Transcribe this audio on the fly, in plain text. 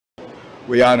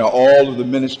We honor all of the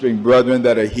ministering brethren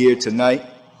that are here tonight,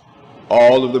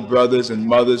 all of the brothers and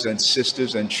mothers and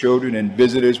sisters and children and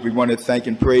visitors. We want to thank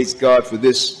and praise God for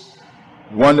this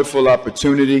wonderful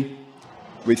opportunity.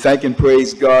 We thank and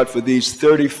praise God for these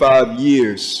 35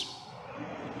 years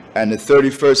and the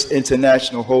 31st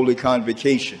International Holy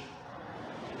Convocation.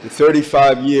 The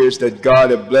 35 years that God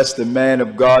has blessed the man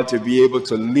of God to be able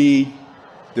to lead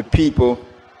the people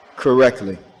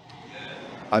correctly.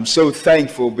 I'm so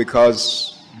thankful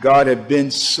because God has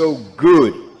been so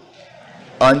good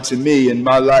unto me in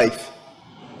my life,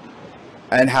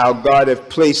 and how God has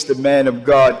placed the man of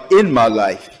God in my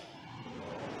life.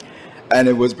 And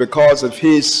it was because of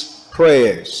his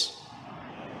prayers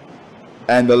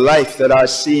and the life that I've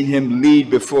seen him lead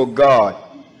before God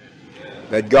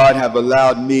that God have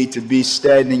allowed me to be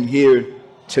standing here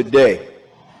today.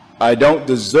 I don't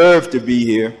deserve to be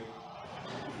here.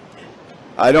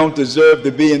 I don't deserve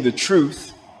to be in the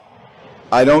truth.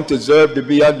 I don't deserve to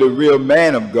be under a real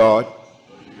man of God.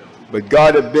 But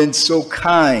God has been so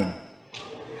kind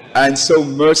and so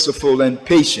merciful and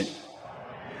patient.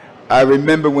 I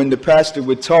remember when the pastor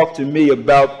would talk to me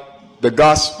about the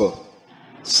gospel,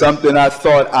 something I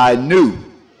thought I knew,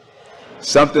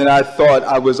 something I thought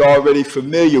I was already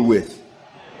familiar with.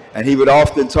 And he would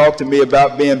often talk to me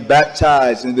about being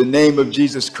baptized in the name of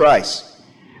Jesus Christ.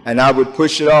 And I would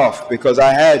push it off because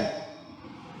I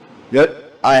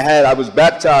was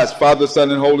baptized, Father, Son,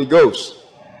 and Holy Ghost.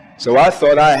 So I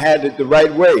thought I had it the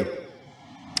right way.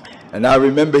 And I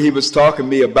remember he was talking to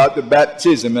me about the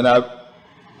baptism, and I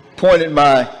pointed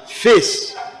my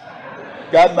fist,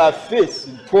 got my fist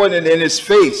and pointed in his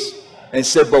face and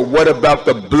said, but what about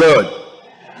the blood?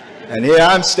 And here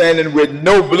I'm standing with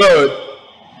no blood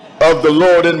of the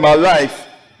Lord in my life.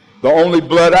 The only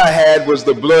blood I had was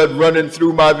the blood running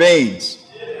through my veins.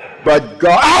 But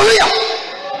God,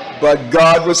 hallelujah! But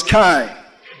God was kind.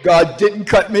 God didn't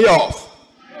cut me off.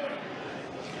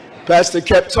 Pastor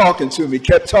kept talking to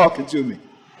me.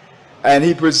 And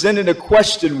he presented a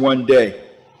question one day.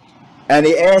 And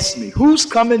he asked me, who's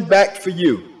coming back for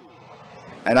you?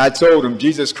 And I told him,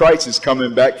 Jesus Christ is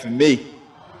coming back for me.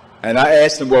 And I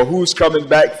asked him, well, who's coming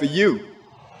back for you?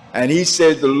 And he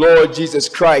said, the Lord Jesus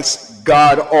Christ,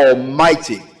 God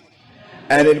Almighty.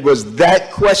 And it was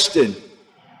that question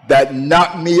that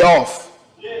knocked me off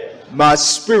my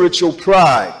spiritual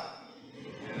pride.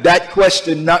 That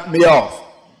question knocked me off.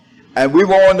 And we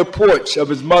were on the porch of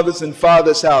his mother's and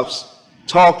father's house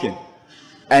talking.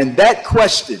 And that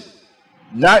question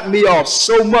knocked me off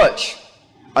so much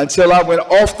until I went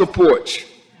off the porch.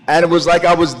 And it was like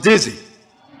I was dizzy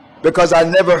because I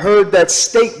never heard that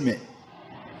statement.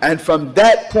 And from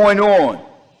that point on,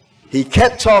 he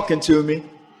kept talking to me,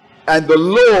 and the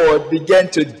Lord began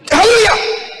to,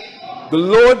 hallelujah! The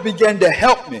Lord began to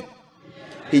help me.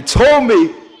 He told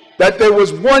me that there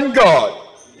was one God.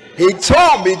 He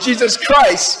told me Jesus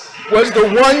Christ was the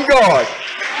one God.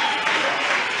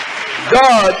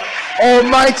 God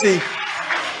Almighty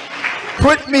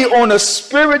put me on a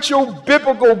spiritual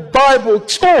biblical Bible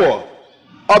tour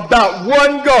about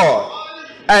one God.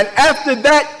 And after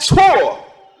that tour,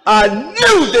 I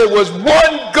knew there was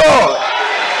one God.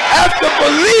 After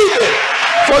believing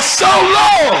for so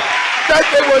long that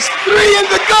there was three in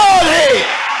the Godhead,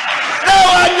 now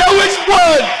I know it's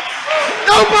one.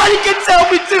 Nobody can tell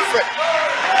me different.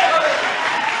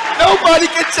 Nobody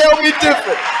can tell me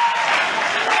different.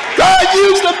 God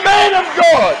used a man of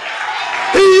God.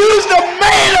 He used a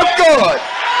man of God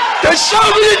to show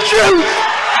me the truth.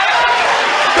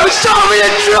 To show me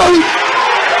the truth.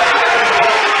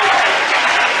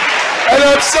 And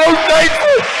I'm so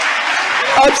thankful.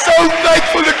 I'm so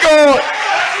thankful to God.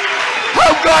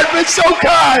 How God been so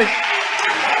kind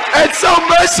and so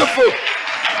merciful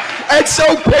and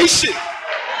so patient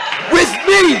with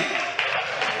me.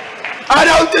 I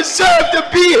don't deserve to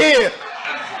be here,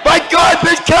 but God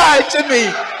been kind to me.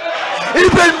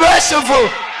 He's been merciful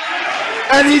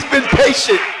and he's been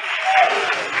patient.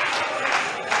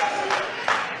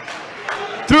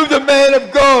 Through the man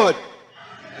of God.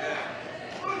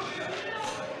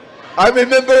 I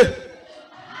remember,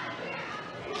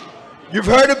 you've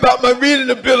heard about my reading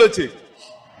ability.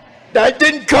 That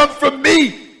didn't come from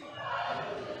me.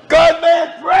 God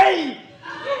man prayed.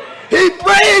 He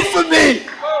prayed for me.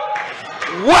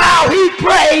 Wow, he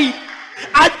prayed.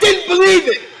 I didn't believe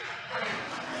it.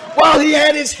 While he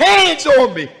had his hands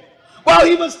on me, while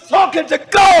he was talking to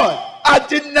God, I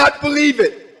did not believe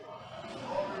it.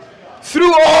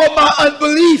 Through all my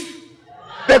unbelief,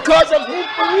 because of his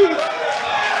belief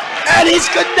and his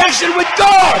connection with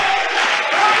God,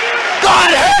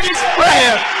 God heard his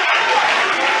prayer.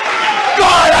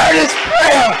 God heard his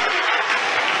prayer.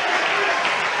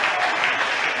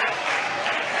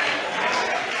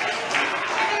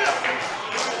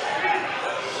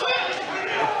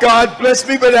 God bless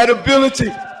me with that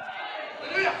ability.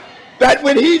 That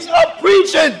when he's up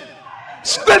preaching,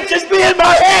 scriptures be in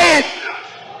my head.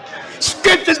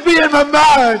 Scriptures be in my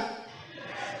mind.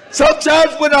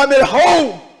 Sometimes when I'm at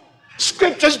home,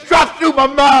 scriptures drop through my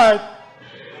mind.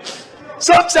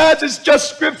 Sometimes it's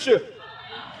just scripture.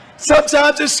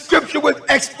 Sometimes it's scripture with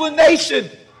explanation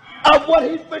of what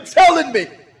he's been telling me.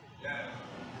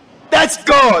 That's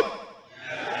God.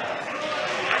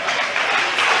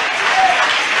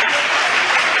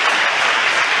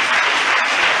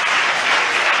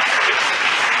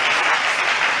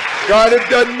 God has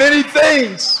done many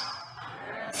things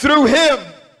through him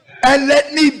and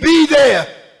let me be there.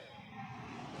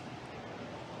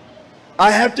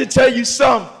 I have to tell you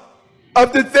some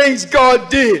of the things God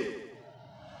did.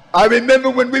 I remember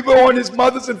when we were on his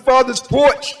mother's and father's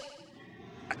porch.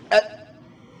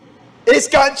 It's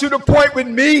gotten to the point with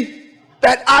me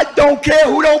that I don't care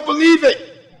who don't believe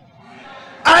it.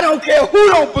 I don't care who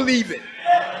don't believe it.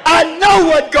 I know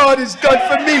what God has done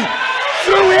for me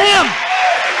through him.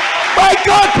 By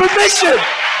God's permission.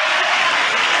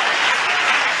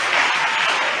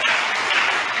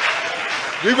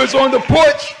 We was on the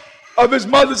porch of his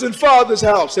mother's and father's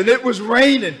house, and it was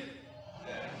raining.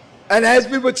 And as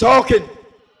we were talking,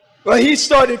 well, he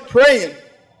started praying,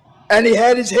 and he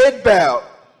had his head bowed.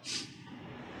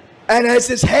 And as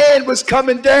his hand was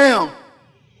coming down,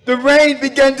 the rain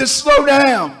began to slow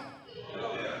down.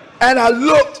 And I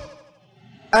looked,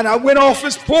 and I went off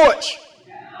his porch.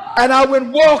 And I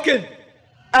went walking,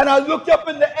 and I looked up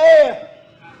in the air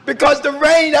because the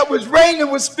rain that was raining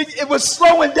it was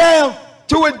slowing down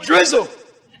to a drizzle.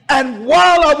 And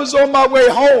while I was on my way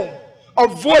home, a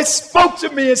voice spoke to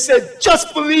me and said,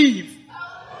 "Just believe."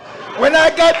 When I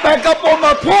got back up on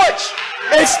my porch,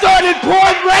 it started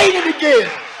pouring raining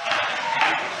again.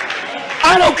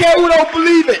 I don't care who don't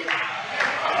believe it.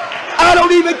 I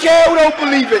don't even care who don't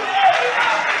believe it.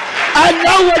 I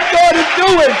know what God is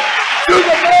doing. Through the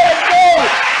man of God.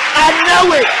 I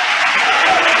know it.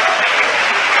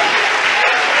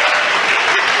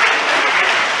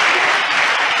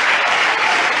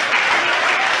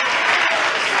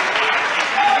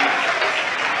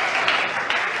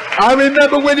 I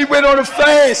remember when he went on a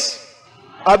fast.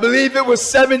 I believe it was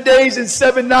 7 days and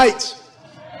 7 nights.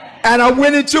 And I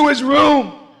went into his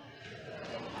room.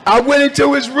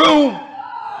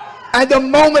 And the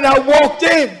moment I walked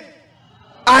in,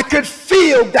 I could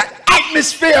feel the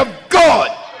atmosphere of God.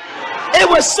 It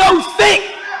was so thick.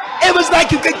 It was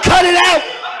like you could cut it out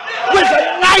with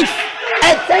a knife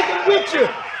and take it with you.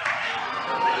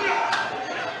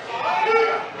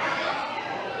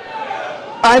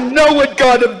 I know what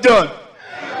God has done.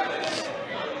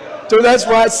 So that's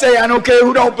why I say I don't care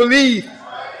who don't believe.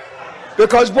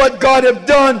 Because what God has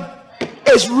done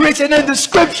is written in the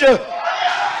scripture.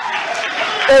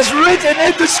 It's written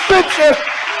in the scripture.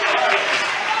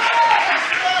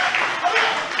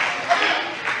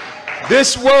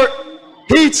 This work,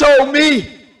 he told me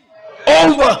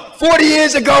over 40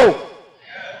 years ago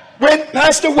when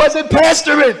Pastor wasn't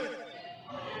pastoring.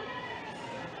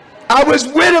 I was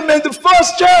with him in the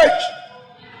first church.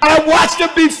 I watched him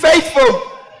be faithful.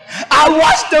 I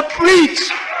watched him preach.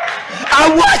 I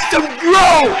watched him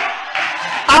grow.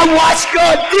 I watched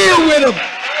God deal with him.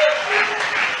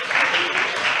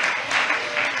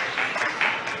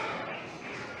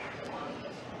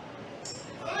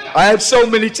 I have so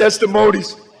many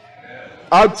testimonies.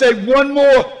 I'll take one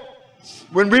more.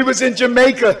 When we was in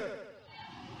Jamaica,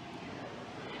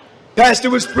 Pastor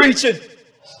was preaching,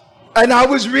 and I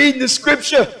was reading the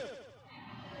scripture,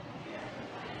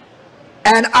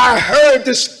 and I heard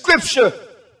the scripture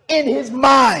in his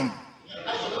mind.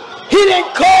 He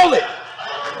didn't call it.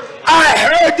 I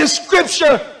heard the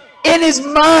scripture in his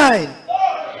mind,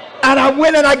 and I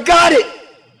went and I got it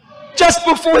just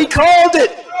before he called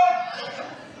it.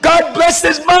 God bless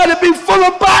his mind to be full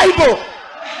of Bible.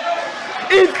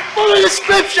 He's full of the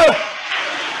scripture.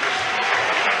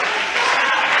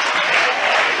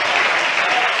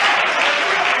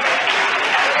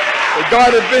 But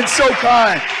God has been so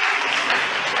kind.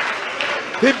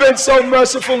 He's been so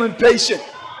merciful and patient.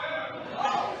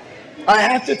 I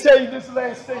have to tell you this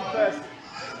last thing, Pastor.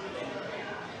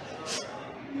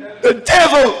 The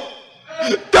devil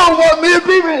don't want me to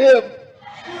be with him.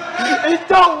 He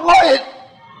don't want it.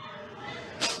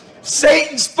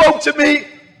 Satan spoke to me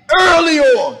early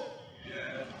on.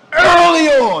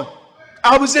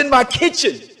 I was in my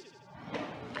kitchen.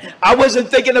 I wasn't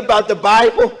thinking about the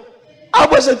Bible. I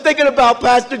wasn't thinking about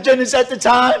Pastor Jennings at the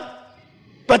time.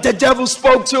 But the devil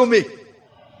spoke to me.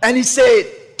 And he said,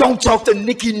 "Don't talk to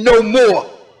Nikki no more."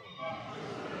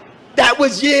 That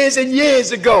was years and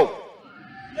years ago.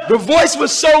 The voice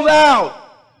was so loud,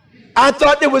 I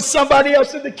thought there was somebody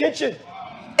else in the kitchen.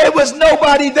 It was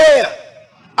nobody there.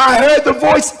 I heard the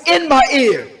voice in my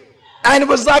ear, and it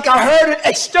was like I heard it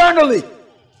externally,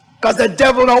 because the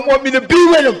devil don't want me to be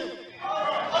with him.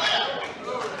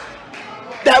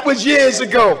 That was years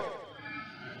ago.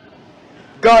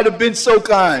 God had been so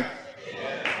kind.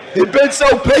 He'd been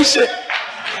so patient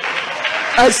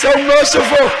and so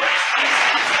merciful.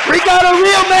 We got a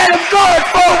real man of God,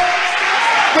 folks.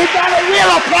 We got a real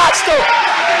apostle.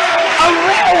 A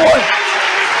real one.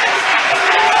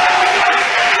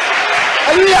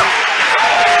 Hallelujah.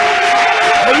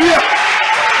 Hallelujah.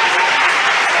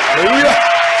 Hallelujah.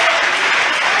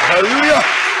 Hallelujah.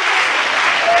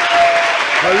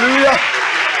 Hallelujah.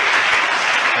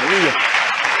 Hallelujah.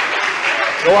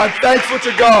 So I'm thankful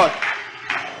to God.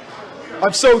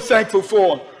 I'm so thankful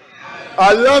for him.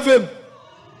 I love him.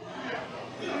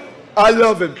 I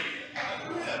love him.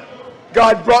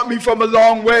 God brought me from a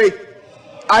long way.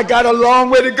 I got a long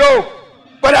way to go,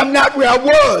 but I'm not where I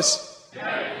was.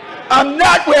 I'm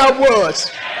not where I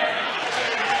was.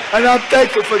 And I'm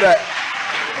thankful for that.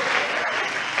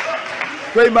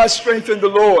 Pray my strength in the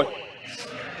Lord,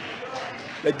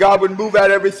 that God would move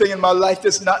out everything in my life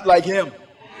that's not like him.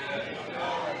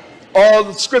 All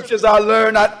the scriptures I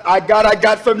learned, I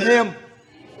got from him.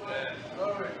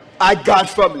 I got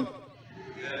from him.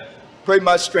 Pray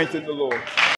my strength in the Lord.